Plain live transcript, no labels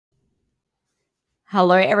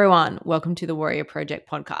Hello, everyone. Welcome to the Warrior Project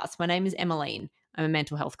podcast. My name is Emmeline. I'm a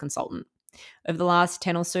mental health consultant. Over the last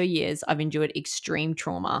 10 or so years, I've endured extreme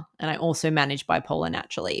trauma, and I also manage bipolar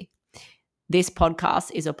naturally. This podcast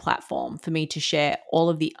is a platform for me to share all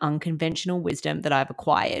of the unconventional wisdom that I've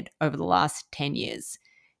acquired over the last 10 years.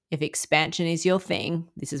 If expansion is your thing,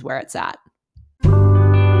 this is where it's at.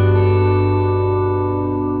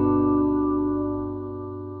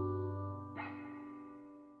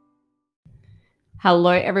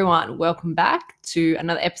 Hello, everyone. Welcome back to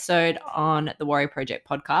another episode on the Warrior Project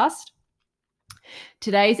podcast.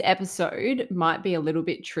 Today's episode might be a little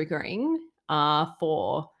bit triggering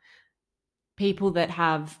for people that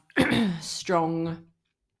have strong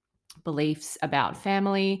beliefs about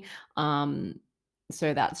family.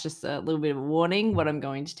 So that's just a little bit of a warning. What I'm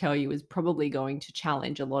going to tell you is probably going to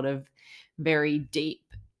challenge a lot of very deep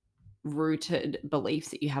rooted beliefs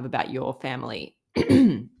that you have about your family.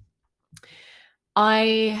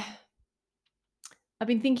 I've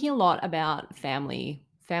been thinking a lot about family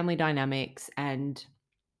dynamics, and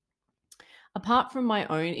apart from my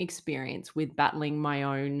own experience with battling my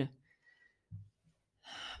own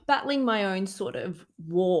sort of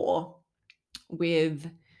war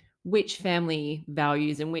with which family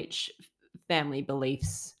values and which family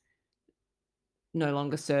beliefs no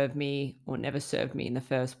longer serve me or never served me in the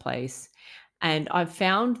first place. And I've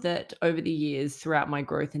found that over the years, throughout my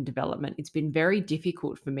growth and development, it's been very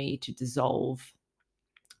difficult for me to dissolve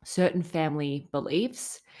certain family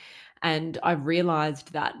beliefs. And I've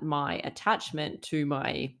realized that my attachment to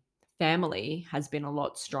my family has been a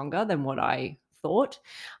lot stronger than what I thought.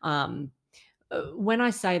 When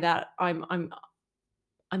I say that, I'm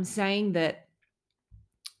saying that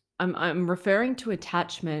I'm referring to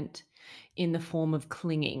attachment in the form of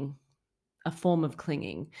clinging, a form of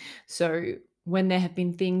clinging. So when there have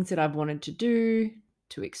been things that I've wanted to do,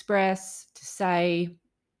 to express, to say,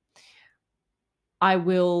 I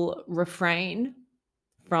will refrain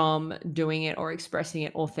from doing it or expressing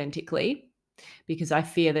it authentically because I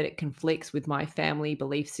fear that it conflicts with my family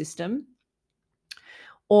belief system.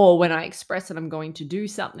 Or when I express that I'm going to do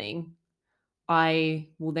something, I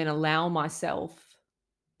will then allow myself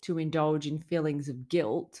to indulge in feelings of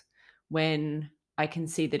guilt when I can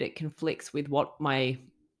see that it conflicts with what my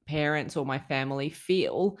parents or my family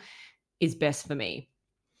feel is best for me.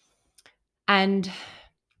 And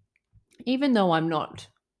even though I'm not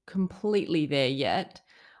completely there yet,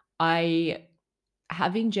 I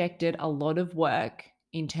have injected a lot of work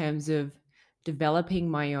in terms of developing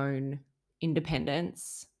my own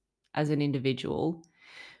independence as an individual,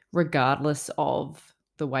 regardless of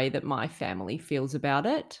the way that my family feels about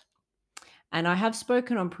it. And I have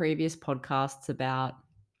spoken on previous podcasts about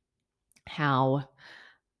how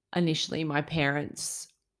initially my parents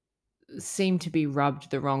seemed to be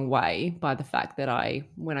rubbed the wrong way by the fact that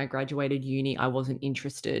when I graduated uni, I wasn't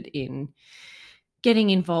interested in getting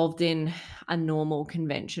involved in a normal,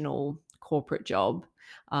 conventional corporate job.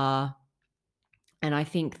 And I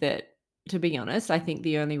think that, to be honest, I think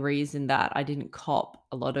the only reason that I didn't cop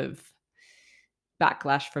a lot of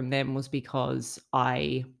backlash from them was because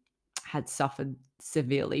I had suffered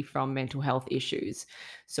severely from mental health issues.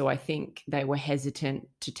 So I think they were hesitant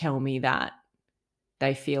to tell me that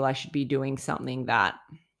they feel I should be doing something that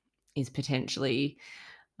is potentially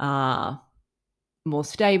more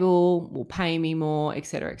stable, will pay me more, et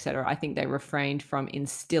cetera, et cetera. I think they refrained from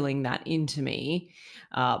instilling that into me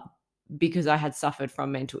because I had suffered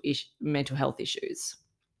from mental health issues.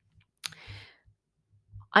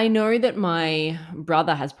 I know that my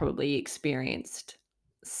brother has probably experienced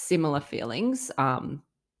similar feelings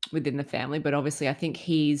within the family, but obviously I think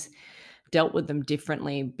he's dealt with them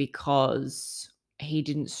differently because he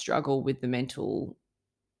didn't struggle with the mental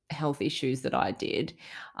health issues that I did.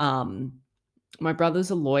 My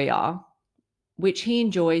brother's a lawyer, which he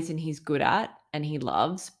enjoys and he's good at and he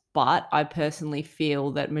loves. But I personally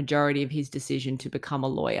feel that majority of his decision to become a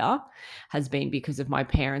lawyer has been because of my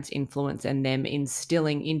parents' influence and them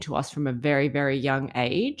instilling into us from a very, very young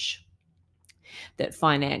age that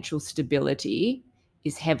financial stability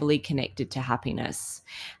is heavily connected to happiness.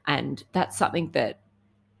 And that's something that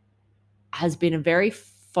has been a very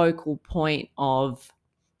focal point of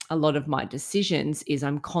a lot of my decisions. Is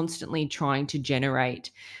I'm constantly trying to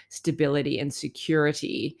generate stability and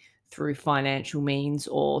security through financial means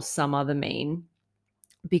or some other mean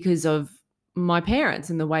because of my parents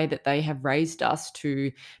and the way that they have raised us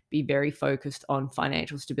to be very focused on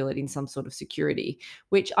financial stability and some sort of security,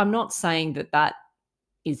 which I'm not saying that that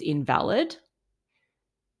is invalid,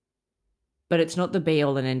 but it's not the be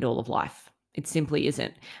all and end all of life. It simply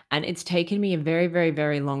isn't. And it's taken me a very, very,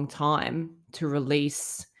 very long time to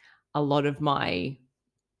release a lot of my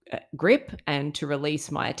grip and to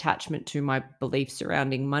release my attachment to my beliefs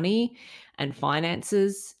surrounding money and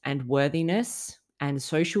finances and worthiness and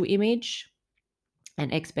social image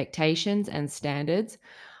and expectations and standards.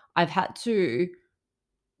 I've had to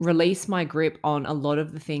release my grip on a lot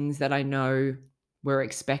of the things that I know were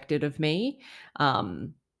expected of me.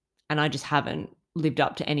 Um, and I just haven't lived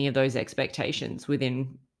up to any of those expectations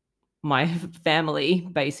within my family,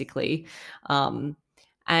 basically. Um,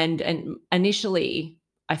 and initially,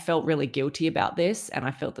 I felt really guilty about this, and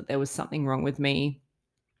I felt that there was something wrong with me,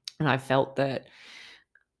 and I felt that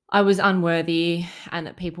I was unworthy, and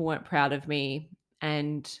that people weren't proud of me,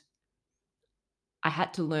 and I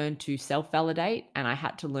had to learn to self validate, and I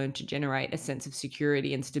had to learn to generate a sense of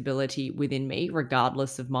security and stability within me,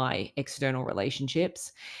 regardless of my external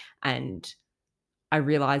relationships. And I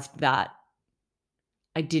realized that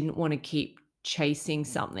I didn't want to keep chasing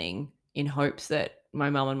something in hopes that my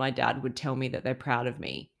mum and my dad would tell me that they're proud of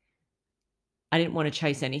me. I didn't want to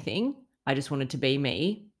chase anything. I just wanted to be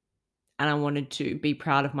me, and I wanted to be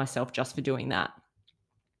proud of myself just for doing that.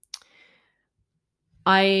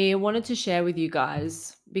 I wanted to share with you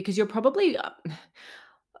guys because you're probably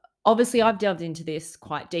obviously I've delved into this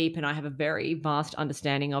quite deep and I have a very vast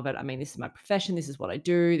understanding of it. I mean, this is my profession, this is what I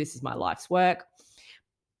do, this is my life's work.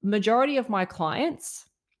 Majority of my clients,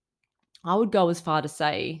 I would go as far to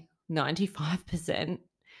say 95%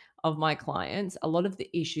 of my clients, a lot of the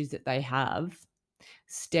issues that they have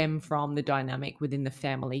stem from the dynamic within the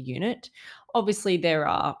family unit. Obviously, there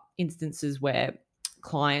are instances where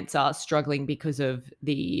clients are struggling because of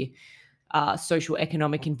the social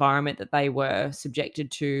economic environment that they were subjected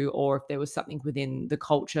to, or if there was something within the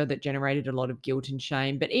culture that generated a lot of guilt and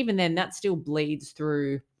shame. But even then, that still bleeds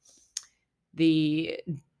through the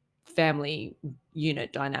family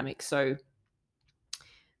unit dynamic. So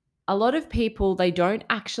a lot of people, they don't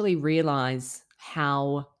actually realize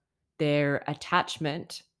how their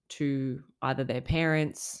attachment to either their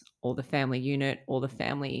parents or the family unit or the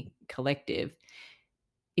family collective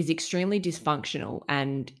is extremely dysfunctional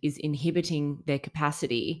and is inhibiting their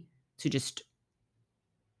capacity to just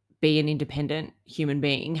be an independent human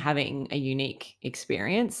being having a unique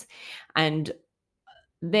experience. And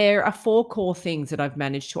there are four core things that I've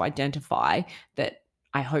managed to identify that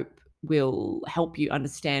I hope will help you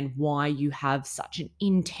understand why you have such an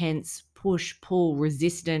intense push, pull,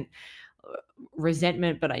 resistant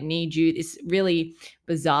resentment, but I need you. This really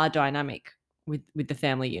bizarre dynamic with the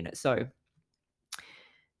family unit. So,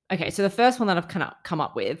 okay, so the first one that I've kind of come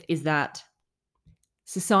up with is that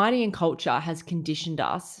society and culture has conditioned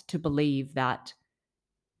us to believe that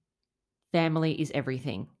family is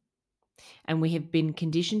everything. And we have been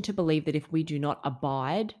conditioned to believe that if we do not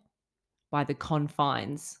abide by the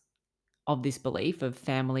confines of this belief of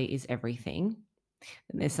family is everything,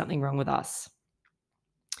 then there's something wrong with us.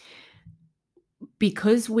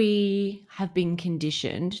 Because we have been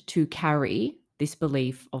conditioned to carry this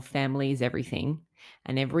belief of family is everything,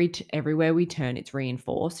 and everywhere we turn, it's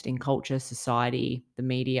reinforced in culture, society, the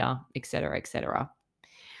media, etc., etc.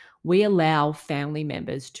 We allow family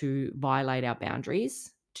members to violate our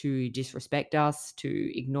boundaries, to disrespect us,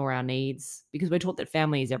 to ignore our needs, because we're taught that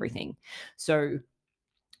family is everything. So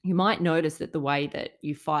you might notice that the way that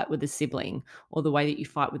you fight with a sibling, or the way that you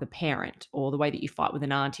fight with a parent, or the way that you fight with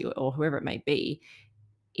an auntie, or whoever it may be,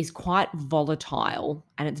 is quite volatile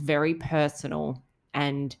and it's very personal.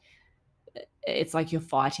 And it's like you're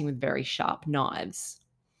fighting with very sharp knives.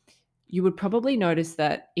 You would probably notice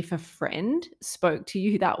that if a friend spoke to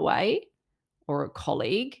you that way, or a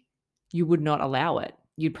colleague, you would not allow it.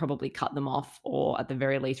 You'd probably cut them off, or at the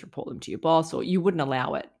very least report them to your boss, or you wouldn't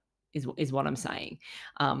allow it, is what I'm saying.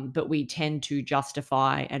 But we tend to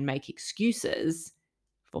justify and make excuses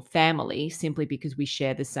for family simply because we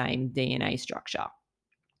share the same DNA structure.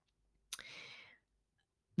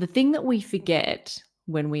 The thing that we forget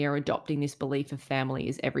when we are adopting this belief of family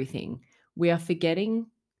is everything, we are forgetting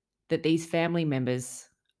that these family members,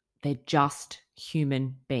 they're just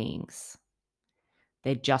human beings.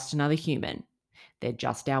 They're just another human. They're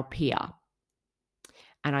just our peer.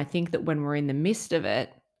 And I think that when we're in the midst of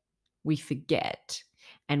it, we forget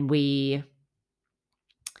and we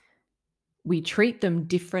treat them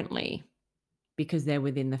differently because they're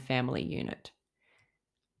within the family unit.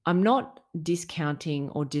 I'm not discounting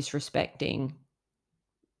or disrespecting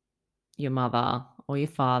your mother or your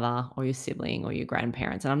father or your sibling or your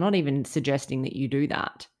grandparents. And I'm not even suggesting that you do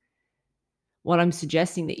that. What I'm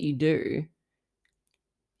suggesting that you do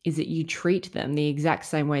is that you treat them the exact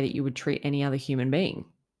same way that you would treat any other human being,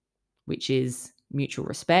 which is mutual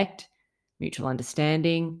respect, mutual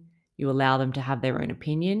understanding. You allow them to have their own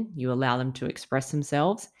opinion. You allow them to express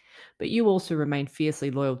themselves. but you also remain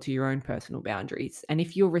fiercely loyal to your own personal boundaries. And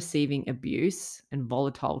if you're receiving abuse and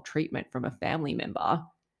volatile treatment from a family member,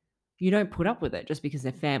 you don't put up with it just because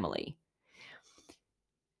they're family.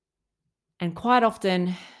 And quite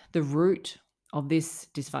often, the root of this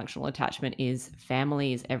dysfunctional attachment is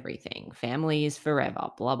family is everything, family is forever,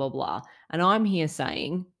 blah, blah, blah. And I'm here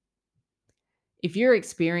saying, if you're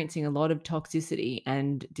experiencing a lot of toxicity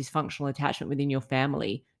and dysfunctional attachment within your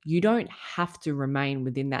family, you don't have to remain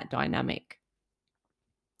within that dynamic.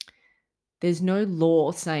 There's no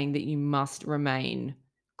law saying that you must remain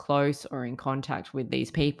close or in contact with these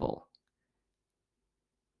people.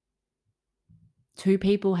 Two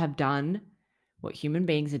people have done what human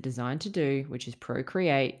beings are designed to do, which is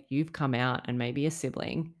procreate. You've come out and maybe a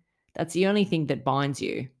sibling. That's the only thing that binds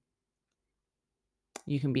you.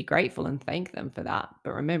 You can be grateful and thank them for that.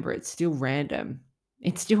 But remember, it's still random.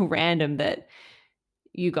 It's still random that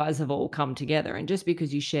you guys have all come together. And just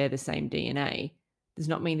because you share the same DNA does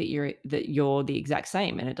not mean that you're the exact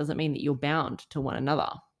same. And it doesn't mean that you're bound to one another.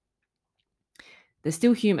 They're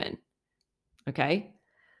still human. Okay.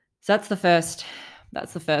 So that's the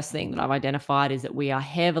first thing that I've identified, is that we are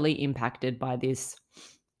heavily impacted by this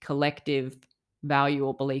collective value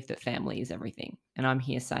or belief that family is everything. And I'm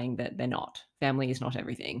here saying that they're not. Family is not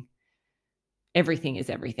everything. Everything is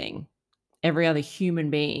everything. Every other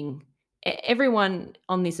human being, everyone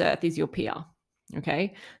on this earth is your peer.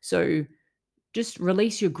 Okay. So just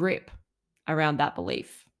release your grip around that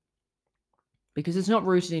belief, because it's not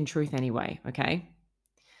rooted in truth anyway. Okay.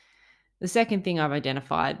 The second thing I've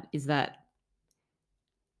identified is that,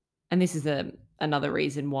 and this is another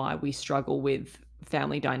reason why we struggle with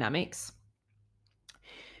family dynamics,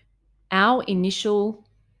 our initial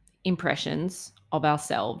impressions of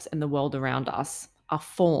ourselves and the world around us are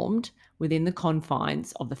formed within the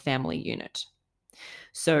confines of the family unit.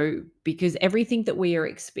 So, because everything that we are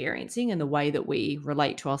experiencing and the way that we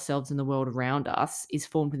relate to ourselves and the world around us is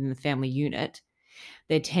formed within the family unit,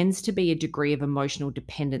 there tends to be a degree of emotional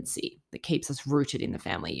dependency that keeps us rooted in the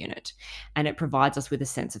family unit, and it provides us with a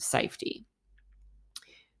sense of safety.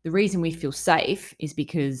 The reason we feel safe is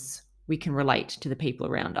because we can relate to the people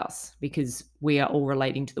around us, because we are all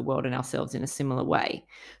relating to the world and ourselves in a similar way.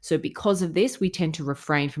 So because of this, we tend to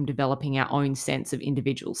refrain from developing our own sense of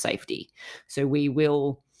individual safety. So we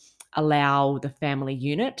will allow the family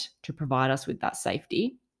unit to provide us with that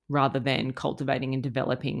safety rather than cultivating and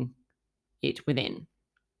developing it within.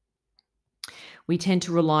 We tend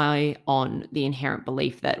to rely on the inherent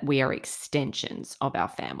belief that we are extensions of our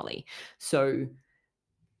family. So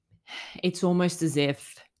it's almost as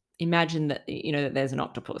if, imagine that, that there's an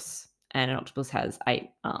octopus, and an octopus has 8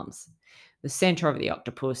 arms. The center of the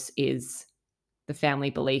octopus is the family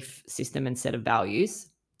belief system and set of values,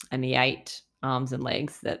 and the 8 arms and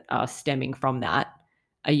legs that are stemming from that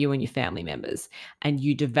are you and your family members. And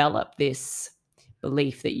you develop this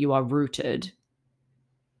belief that you are rooted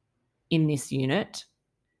in this unit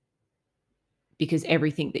because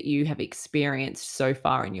everything that you have experienced so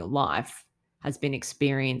far in your life has been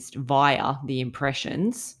experienced via the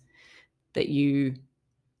impressions that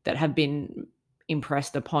have been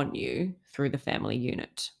impressed upon you through the family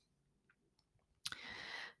unit.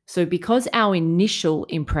 So because our initial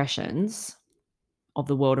impressions of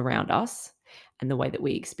the world around us and the way that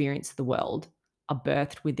we experience the world are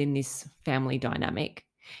birthed within this family dynamic,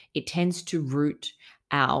 it tends to root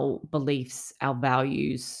our beliefs, our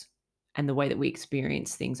values, and the way that we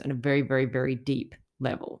experience things on a very, very, very deep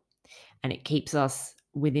level. And it keeps us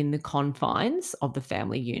within the confines of the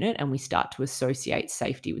family unit, and we start to associate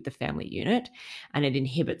safety with the family unit, and it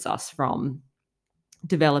inhibits us from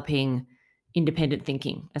developing independent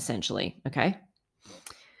thinking, essentially. Okay.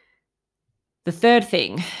 The third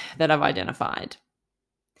thing that I've identified,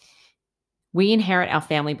 we inherit our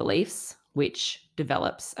family beliefs, which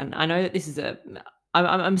develops, and I know that this is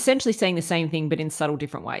I'm essentially saying the same thing, but in subtle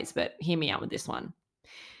different ways, but hear me out with this one.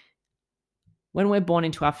 When we're born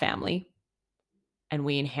into our family and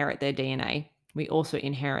we inherit their DNA, we also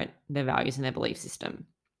inherit their values and their belief system.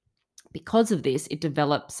 Because of this, it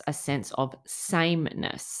develops a sense of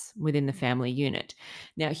sameness within the family unit.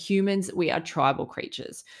 Now, humans, we are tribal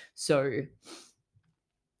creatures. So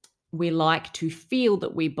we like to feel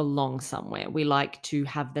that we belong somewhere. We like to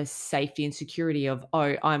have the safety and security of,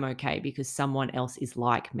 oh, I'm okay because someone else is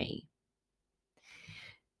like me.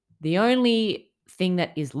 The only thing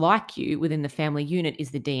that is like you within the family unit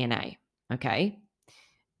is the DNA, okay?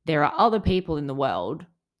 There are other people in the world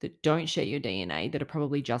that don't share your DNA that are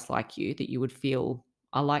probably just like you, that you would feel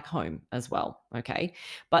are like home as well, okay?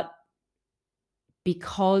 But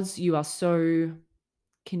because you are so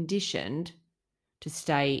conditioned to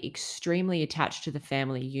stay extremely attached to the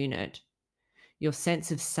family unit, your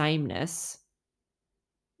sense of sameness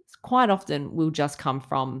quite often will just come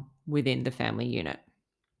from within the family unit.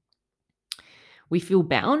 We feel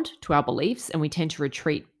bound to our beliefs and we tend to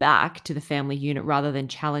retreat back to the family unit rather than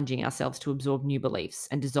challenging ourselves to absorb new beliefs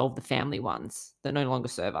and dissolve the family ones that no longer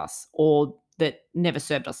serve us or that never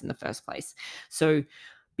served us in the first place. So,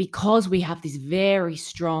 because we have this very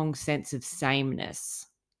strong sense of sameness,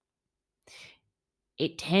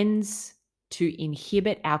 it tends to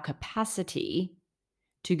inhibit our capacity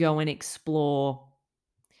to go and explore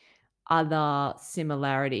other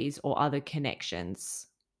similarities or other connections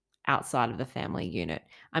outside of the family unit.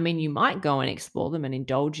 I mean, you might go and explore them and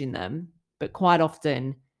indulge in them, but quite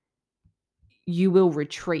often you will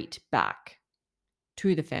retreat back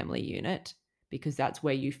to the family unit because that's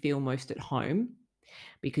where you feel most at home,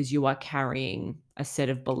 because you are carrying a set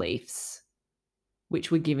of beliefs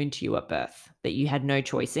which were given to you at birth that you had no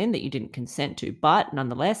choice in, that you didn't consent to, but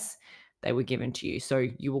nonetheless, they were given to you. So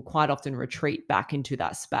you will quite often retreat back into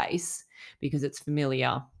that space because it's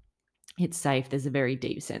familiar, it's safe, there's a very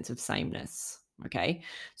deep sense of sameness. Okay.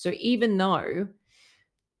 So even though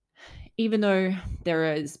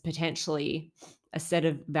there is potentially a set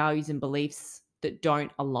of values and beliefs that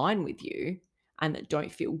don't align with you and that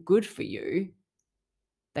don't feel good for you,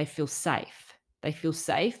 they feel safe. They feel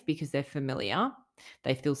safe because they're familiar.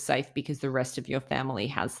 They feel safe because the rest of your family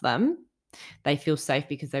has them. They feel safe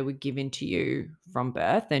because they were given to you from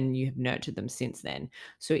birth and you have nurtured them since then.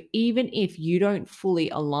 So even if you don't fully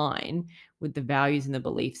align with the values and the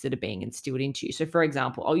beliefs that are being instilled into you. So for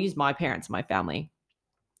example, I'll use my parents, my family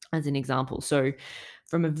as an example. So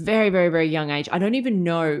from a very, very, very young age, I don't even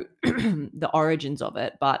know the origins of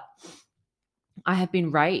it, but I have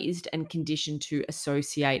been raised and conditioned to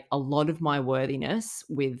associate a lot of my worthiness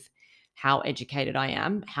with how educated I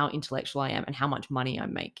am, how intellectual I am, and how much money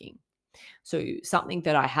I'm making. So something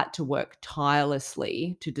that I had to work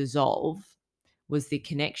tirelessly to dissolve was the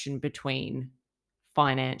connection between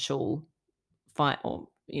financial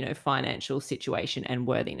financial situation and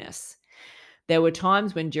worthiness. There were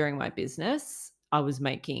times when during my business, I was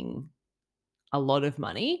making a lot of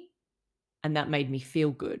money and that made me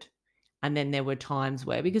feel good. And then there were times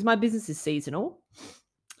where, because my business is seasonal,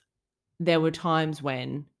 there were times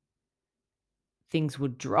when things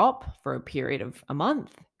would drop for a period of a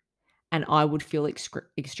month and I would feel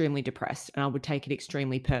extremely depressed and I would take it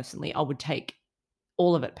extremely personally. I would take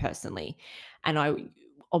all of it personally. And I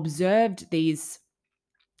observed these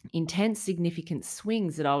intense, significant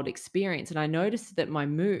swings that I would experience. And I noticed that my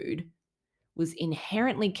mood was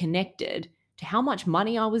inherently connected to how much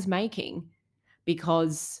money I was making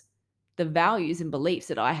because the values and beliefs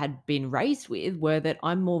that I had been raised with were that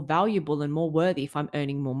I'm more valuable and more worthy if I'm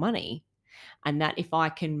earning more money. And that if I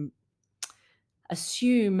can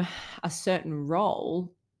assume a certain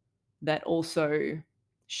role that also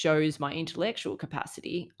shows my intellectual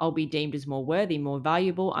capacity, I'll be deemed as more worthy, more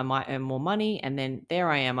valuable. I might earn more money. And then there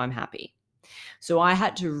I am, I'm happy. So I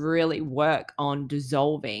had to really work on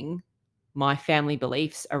dissolving my family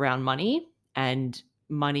beliefs around money and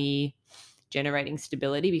money generating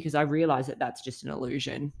stability because I realized that that's just an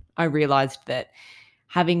illusion. I realized that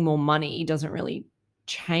having more money doesn't really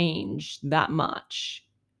change that much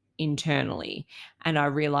internally. And I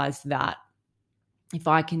realized that if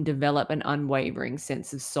I can develop an unwavering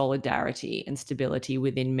sense of solidarity and stability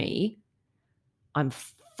within me, I'm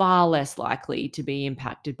far less likely to be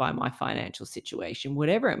impacted by my financial situation,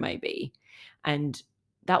 whatever it may be. And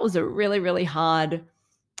that was a really, really hard,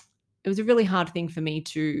 it was a really hard thing for me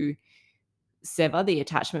to sever the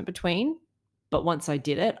attachment between. But once I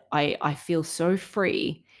did it, I feel so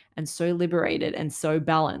free and so liberated and so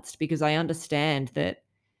balanced because I understand that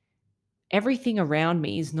everything around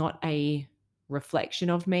me is not a reflection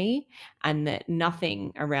of me and that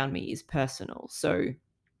nothing around me is personal. So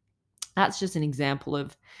that's just an example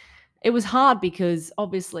of it was hard because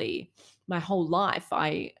obviously my whole life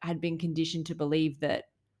I had been conditioned to believe that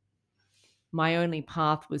my only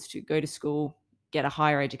path was to go to school, get a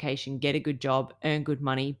higher education, get a good job, earn good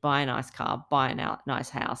money, buy a nice car, buy a nice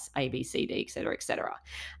house, A, B, C, D, et cetera, et cetera.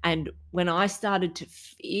 And when I started to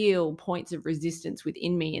feel points of resistance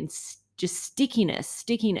within me and just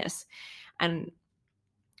stickiness, and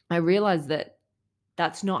I realized that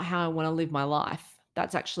that's not how I want to live my life.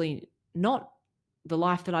 That's actually not the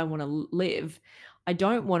life that I want to live. I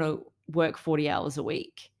don't want to work 40 hours a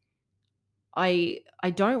week. I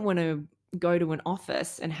don't want to go to an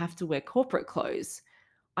office and have to wear corporate clothes.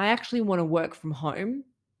 I actually want to work from home.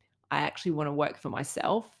 I actually want to work for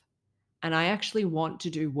myself. And I actually want to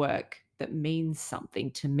do work that means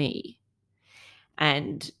something to me.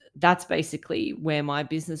 And that's basically where my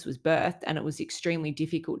business was birthed. And it was extremely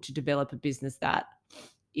difficult to develop a business that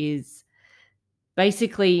is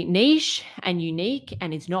basically niche and unique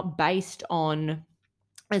and is not based on,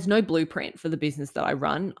 there's no blueprint for the business that I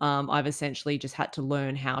run. I've essentially just had to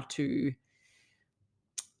learn how to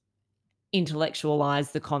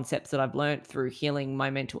intellectualize the concepts that I've learned through healing my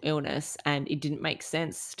mental illness. And it didn't make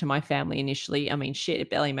sense to my family initially. I mean, shit, it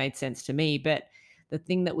barely made sense to me. But the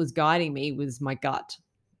thing that was guiding me was my gut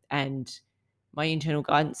and my internal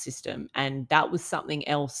guidance system. And that was something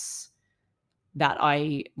else that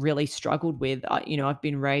I really struggled with. I've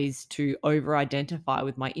been raised to over identify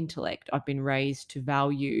with my intellect. I've been raised to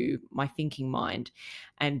value my thinking mind.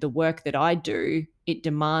 And the work that I do, it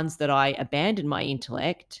demands that I abandon my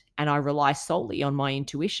intellect and I rely solely on my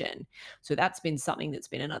intuition. So that's been something that's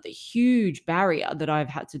been another huge barrier that I've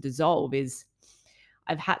had to dissolve is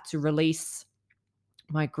I've had to release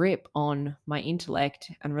my grip on my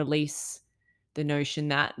intellect and release the notion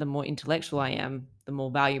that the more intellectual I am, the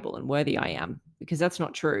more valuable and worthy I am, because that's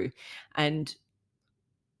not true. And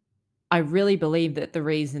I really believe that the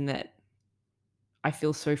reason that I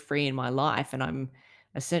feel so free in my life and I'm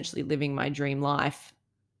essentially living my dream life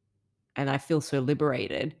and I feel so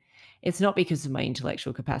liberated, it's not because of my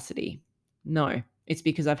intellectual capacity. No, it's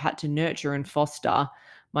because I've had to nurture and foster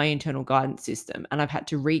my internal guidance system and I've had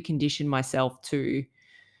to recondition myself to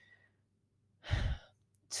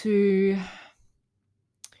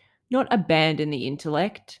not abandon the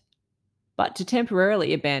intellect, but to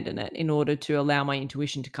temporarily abandon it in order to allow my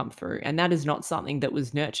intuition to come through. And that is not something that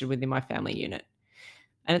was nurtured within my family unit.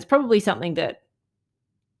 And it's probably something that,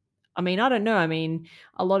 I mean, I don't know. I mean,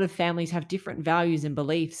 a lot of families have different values and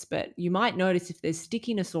beliefs, but you might notice if there's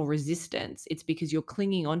stickiness or resistance, it's because you're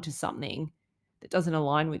clinging onto something that doesn't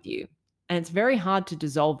align with you. And it's very hard to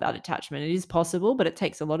dissolve that attachment. It is possible, but it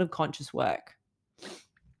takes a lot of conscious work.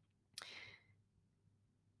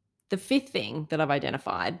 The fifth thing that I've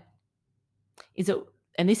identified is that,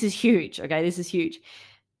 and this is huge, okay? This is huge.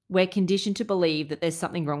 We're conditioned to believe that there's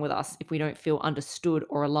something wrong with us if we don't feel understood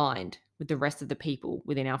or aligned with the rest of the people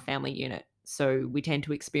within our family unit. So we tend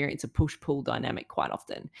to experience a push-pull dynamic quite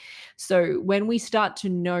often. So when we start to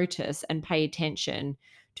notice and pay attention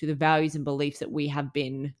to the values and beliefs that we have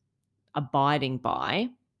been abiding by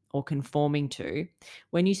or conforming to,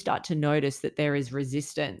 when you start to notice that there is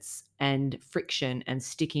resistance and friction and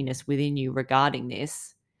stickiness within you regarding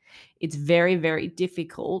this, it's very, very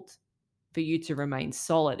difficult for you to remain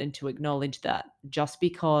solid and to acknowledge that just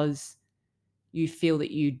because you feel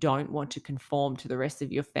that you don't want to conform to the rest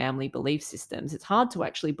of your family belief systems, it's hard to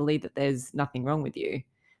actually believe that there's nothing wrong with you,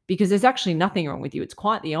 because there's actually nothing wrong with you. It's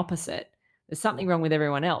quite the opposite. There's something wrong with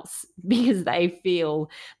everyone else because they feel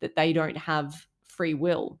that they don't have free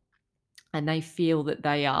will and they feel that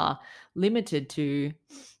they are limited to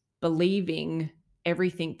believing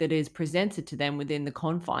everything that is presented to them within the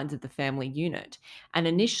confines of the family unit. And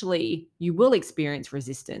initially, you will experience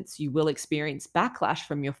resistance. You will experience backlash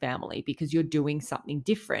from your family because you're doing something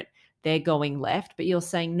different. They're going left, but you're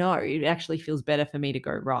saying, no, it actually feels better for me to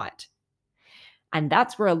go right. And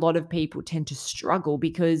that's where a lot of people tend to struggle,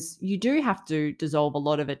 because you do have to dissolve a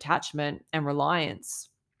lot of attachment and reliance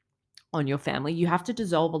on your family. You have to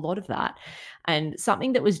dissolve a lot of that. And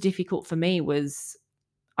something that was difficult for me was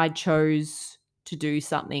I chose to do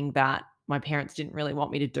something that my parents didn't really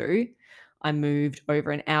want me to do. I moved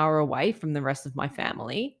over an hour away from the rest of my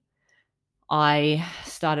family. I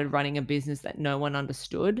started running a business that no one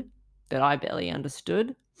understood, that I barely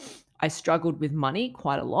understood. I struggled with money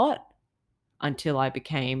quite a lot until I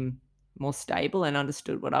became more stable and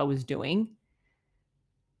understood what I was doing.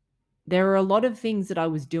 There were a lot of things that I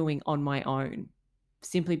was doing on my own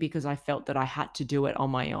simply because I felt that I had to do it on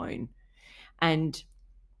my own. And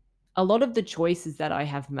a lot of the choices that I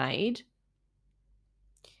have made,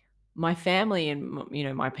 my family and,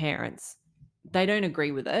 my parents, they don't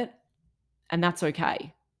agree with it, and that's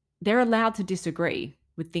okay. They're allowed to disagree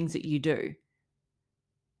with things that you do.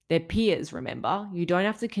 They're peers, remember? You don't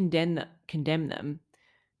have to condemn them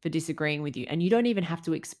for disagreeing with you, and you don't even have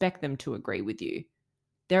to expect them to agree with you.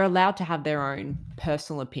 They're allowed to have their own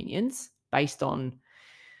personal opinions based on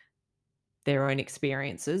their own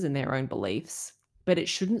experiences and their own beliefs, but it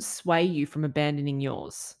shouldn't sway you from abandoning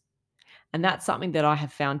yours. And that's something that I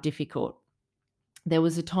have found difficult. There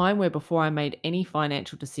was a time where before I made any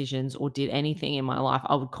financial decisions or did anything in my life,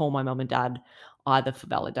 I would call my mum and dad either for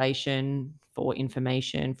validation, for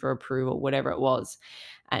information, for approval, whatever it was.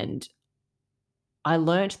 And I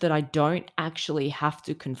learnt that I don't actually have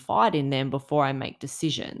to confide in them before I make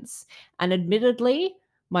decisions. And admittedly,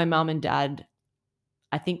 my mum and dad,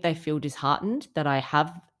 I think they feel disheartened that I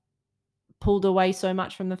have pulled away so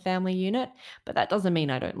much from the family unit, but that doesn't mean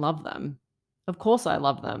I don't love them. Of course I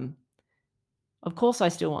love them. Of course I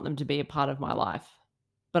still want them to be a part of my life,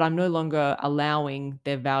 but I'm no longer allowing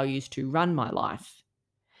their values to run my life.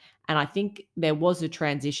 And I think there was a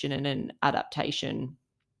transition and an adaptation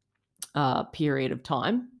period of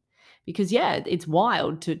time. Because yeah, it's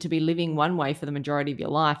wild to be living one way for the majority of your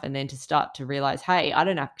life and then to start to realize, hey, I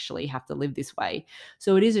don't actually have to live this way.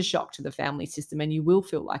 So it is a shock to the family system, and you will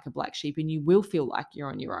feel like a black sheep and you will feel like you're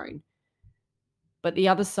on your own. But the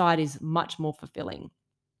other side is much more fulfilling.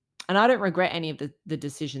 And I don't regret any of the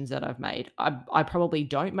decisions that I've made. I probably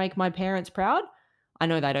don't make my parents proud. I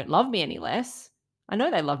know they don't love me any less. I know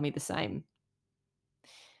they love me the same,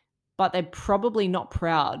 but they're probably not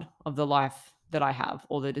proud of the life that I have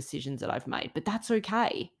or the decisions that I've made. But that's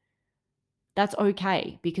okay. That's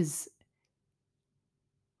okay because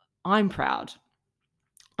I'm proud.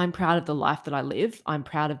 I'm proud of the life that I live. I'm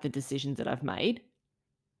proud of the decisions that I've made.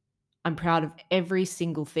 I'm proud of every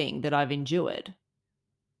single thing that I've endured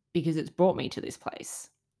because it's brought me to this place.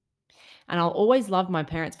 And I'll always love my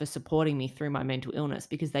parents for supporting me through my mental illness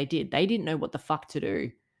because they did. They didn't know what the fuck to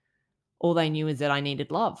do. All they knew is that I needed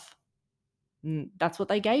love. And that's what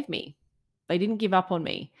they gave me. They didn't give up on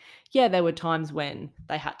me. Yeah, there were times when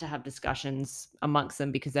they had to have discussions amongst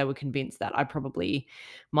them because they were convinced that I probably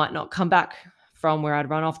might not come back from where I'd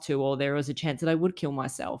run off to, or there was a chance that I would kill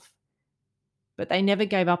myself. But they never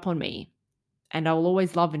gave up on me. And I'll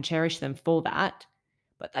always love and cherish them for that.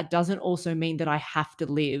 But that doesn't also mean that I have to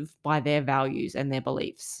live by their values and their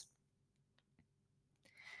beliefs.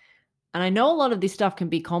 And I know a lot of this stuff can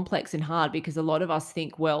be complex and hard because a lot of us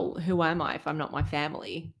think, well, who am I if I'm not my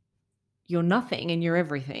family? You're nothing and you're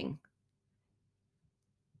everything.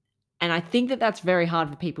 And I think that that's very hard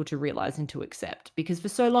for people to realize and to accept because for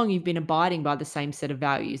so long you've been abiding by the same set of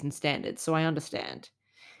values and standards. So I understand.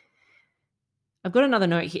 I've got another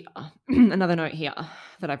note here, another note here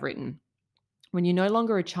that I've written. When you're no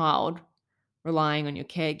longer a child relying on your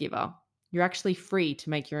caregiver, you're actually free to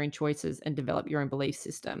make your own choices and develop your own belief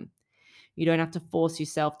system. You don't have to force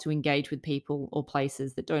yourself to engage with people or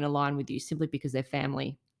places that don't align with you simply because they're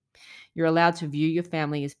family. You're allowed to view your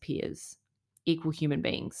family as peers, equal human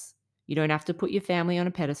beings. You don't have to put your family on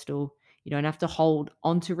a pedestal. You don't have to hold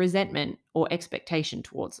onto resentment or expectation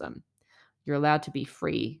towards them. You're allowed to be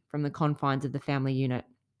free from the confines of the family unit.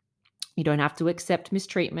 You don't have to accept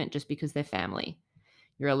mistreatment just because they're family.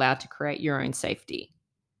 You're allowed to create your own safety.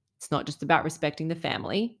 It's not just about respecting the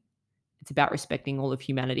family. It's about respecting all of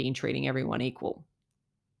humanity and treating everyone equal.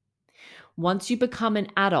 Once you become an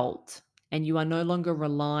adult and you are no longer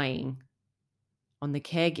relying on the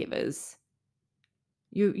caregivers,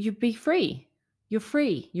 you be free. You're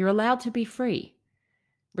free. You're allowed to be free,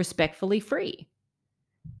 respectfully free.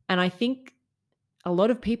 And I think a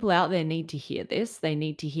lot of people out there need to hear this. They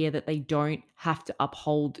need to hear that they don't have to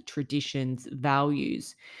uphold traditions,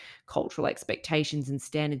 values, cultural expectations, and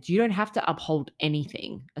standards. You don't have to uphold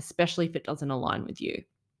anything, especially if it doesn't align with you.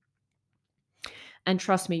 And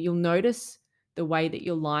trust me, you'll notice the way that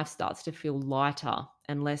your life starts to feel lighter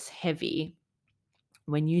and less heavy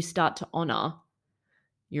when you start to honor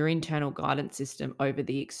your internal guidance system over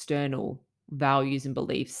the external values and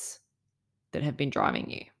beliefs that have been driving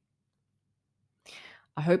you.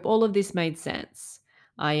 I hope all of this made sense.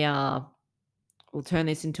 I will turn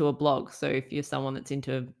this into a blog. So if you're someone that's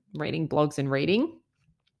into reading blogs and reading,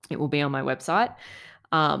 it will be on my website.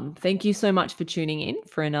 Thank you so much for tuning in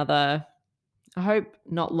for another, I hope,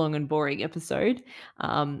 not long and boring episode.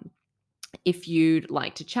 If you'd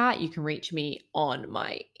like to chat, you can reach me on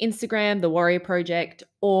my Instagram, The Warrior Project,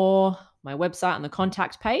 or my website on the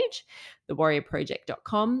contact page,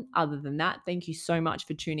 thewarriorproject.com. Other than that, thank you so much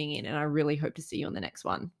for tuning in, and I really hope to see you on the next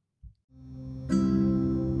one.